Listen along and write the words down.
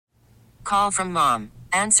Call from mom.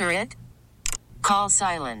 Answer it. Call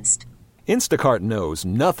silenced. Instacart knows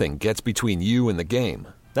nothing gets between you and the game.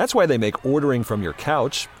 That's why they make ordering from your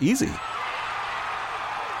couch easy.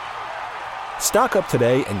 Stock up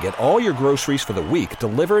today and get all your groceries for the week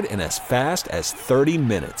delivered in as fast as 30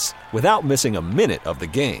 minutes without missing a minute of the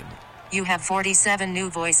game. You have 47 new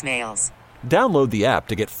voicemails. Download the app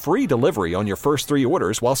to get free delivery on your first 3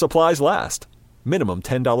 orders while supplies last. Minimum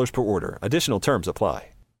 $10 per order. Additional terms apply.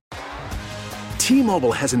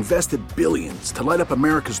 T-Mobile has invested billions to light up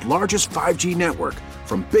America's largest 5G network,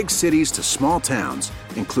 from big cities to small towns,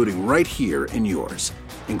 including right here in yours.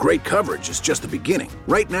 And great coverage is just the beginning.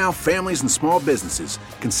 Right now, families and small businesses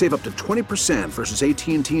can save up to 20% versus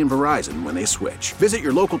AT&T and Verizon when they switch. Visit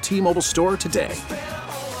your local T-Mobile store today.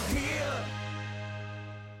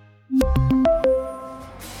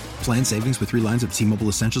 Plan savings with 3 lines of T-Mobile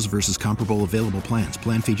Essentials versus comparable available plans.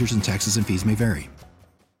 Plan features and taxes and fees may vary.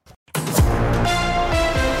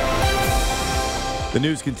 The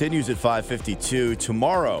news continues at 5:52.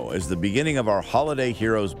 Tomorrow is the beginning of our Holiday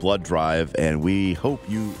Heroes Blood Drive, and we hope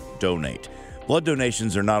you donate. Blood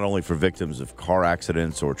donations are not only for victims of car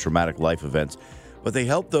accidents or traumatic life events, but they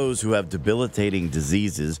help those who have debilitating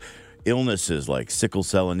diseases, illnesses like sickle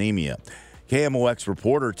cell anemia. KMOX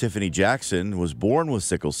reporter Tiffany Jackson was born with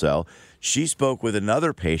sickle cell. She spoke with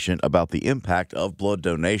another patient about the impact of blood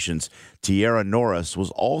donations. Tiara Norris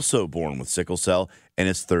was also born with sickle cell and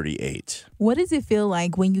is 38. What does it feel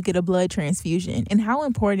like when you get a blood transfusion, and how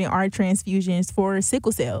important are transfusions for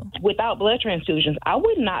sickle cell? Without blood transfusions, I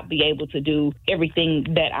would not be able to do everything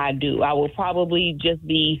that I do. I would probably just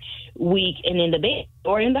be weak and in the bed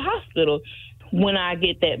or in the hospital. When I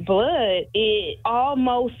get that blood, it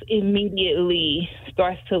almost immediately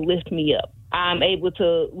starts to lift me up. I'm able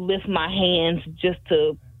to lift my hands just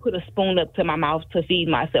to put a spoon up to my mouth to feed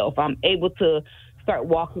myself. I'm able to start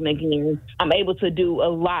walking again. I'm able to do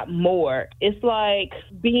a lot more. It's like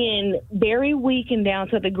being very weak and down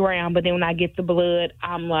to the ground, but then when I get the blood,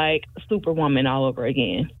 I'm like Superwoman all over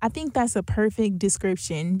again. I think that's a perfect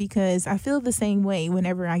description because I feel the same way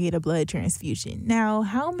whenever I get a blood transfusion. Now,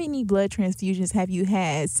 how many blood transfusions have you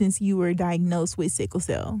had since you were diagnosed with sickle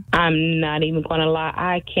cell? I'm not even going to lie.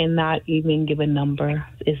 I cannot even give a number.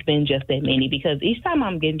 It's been just that many because each time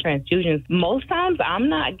I'm getting transfusions, most times I'm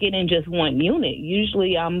not getting just one unit.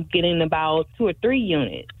 Usually I'm getting about 2 or 3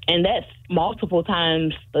 units, and that's multiple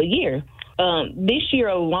times a year. This year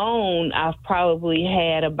alone, I've probably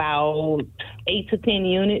had about 8 to 10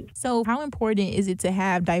 units. So how important is it to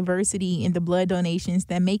have diversity in the blood donations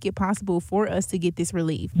that make it possible for us to get this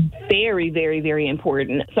relief? Very, very, very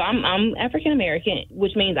important. So I'm African-American,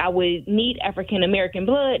 which means I would need African-American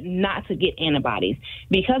blood not to get antibodies.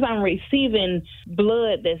 Because I'm receiving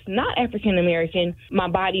blood that's not African-American, my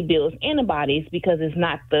body builds antibodies because it's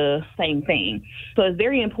not the same thing. So it's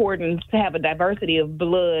very important to have a diversity of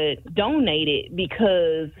blood donated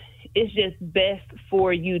because it's just best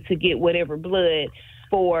for you to get whatever blood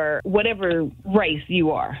for whatever race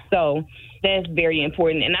you are. So that's very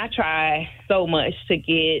important. And I try so much to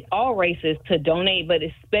get all races to donate, but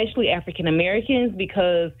especially African Americans,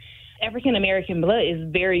 because African American blood is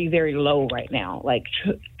very, very low right now, like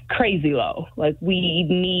crazy low. Like we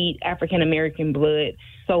need African American blood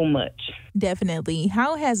so much. Definitely.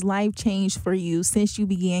 How has life changed for you since you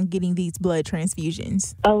began getting these blood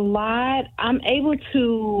transfusions? A lot. I'm able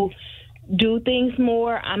to do things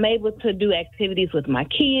more. I'm able to do activities with my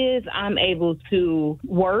kids. I'm able to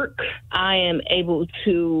work. I am able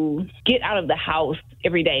to get out of the house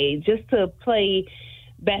every day just to play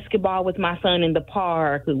basketball with my son in the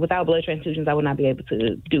park. Without blood transfusions, I would not be able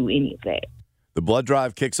to do any of that. The blood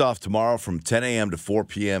drive kicks off tomorrow from 10 a.m. to 4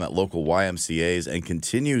 p.m. at local YMCAs and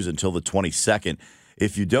continues until the 22nd.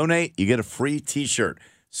 If you donate, you get a free T-shirt.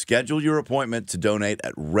 Schedule your appointment to donate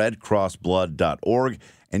at redcrossblood.org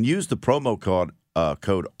and use the promo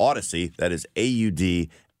code Odyssey. That is AUDACY.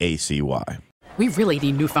 We really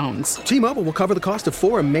need new phones. T-Mobile will cover the cost of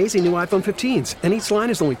 4 amazing new iPhone 15s, and each line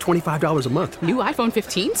is only $25 a month. New iPhone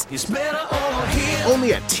 15s? It's better over here.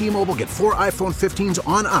 Only at T-Mobile, get 4 iPhone 15s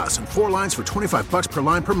on us and 4 lines for $25 per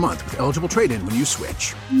line per month with eligible trade-in when you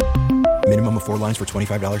switch. Minimum of 4 lines for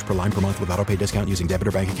 $25 per line per month with autopay discount using debit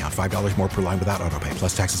or bank account. $5 more per line without autopay,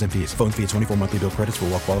 plus taxes and fees. Phone fee at 24 monthly bill credits for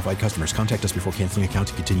well-qualified customers. Contact us before canceling account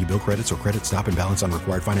to continue bill credits or credit stop and balance on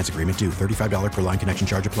required finance agreement due. $35 per line connection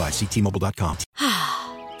charge applies. See T-Mobile.com.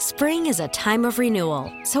 Spring is a time of renewal,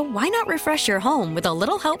 so why not refresh your home with a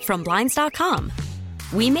little help from Blinds.com?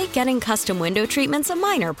 We make getting custom window treatments a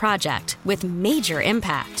minor project with major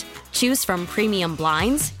impact. Choose from premium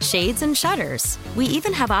blinds, shades, and shutters. We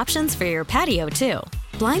even have options for your patio, too.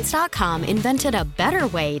 Blinds.com invented a better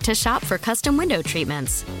way to shop for custom window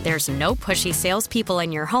treatments. There's no pushy salespeople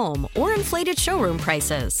in your home or inflated showroom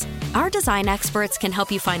prices. Our design experts can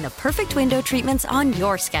help you find the perfect window treatments on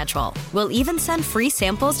your schedule. We'll even send free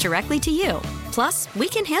samples directly to you. Plus, we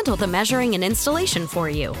can handle the measuring and installation for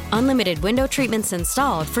you. Unlimited window treatments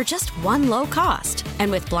installed for just one low cost. And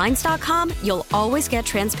with Blinds.com, you'll always get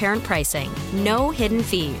transparent pricing. No hidden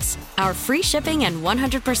fees. Our free shipping and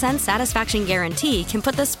 100% satisfaction guarantee can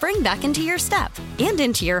put the spring back into your step and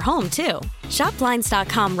into your home, too. Shop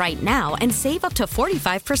Blinds.com right now and save up to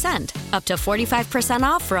 45%. Up to 45%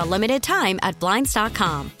 off for a limited time at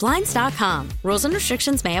Blinds.com. Blinds.com. Rules and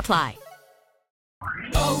restrictions may apply.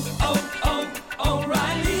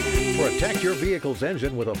 Protect your vehicle's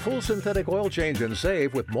engine with a full synthetic oil change and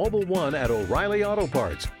save with Mobile One at O'Reilly Auto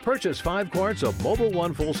Parts. Purchase 5 quarts of Mobile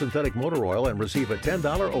One full synthetic motor oil and receive a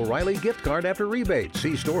 $10 O'Reilly gift card after rebate.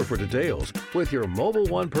 See store for details. With your Mobile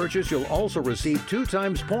One purchase, you'll also receive 2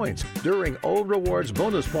 times points during O Rewards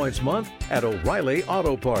Bonus Points Month at O'Reilly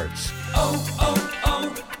Auto Parts.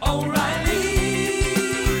 O'Reilly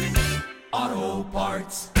Auto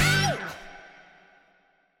Parts.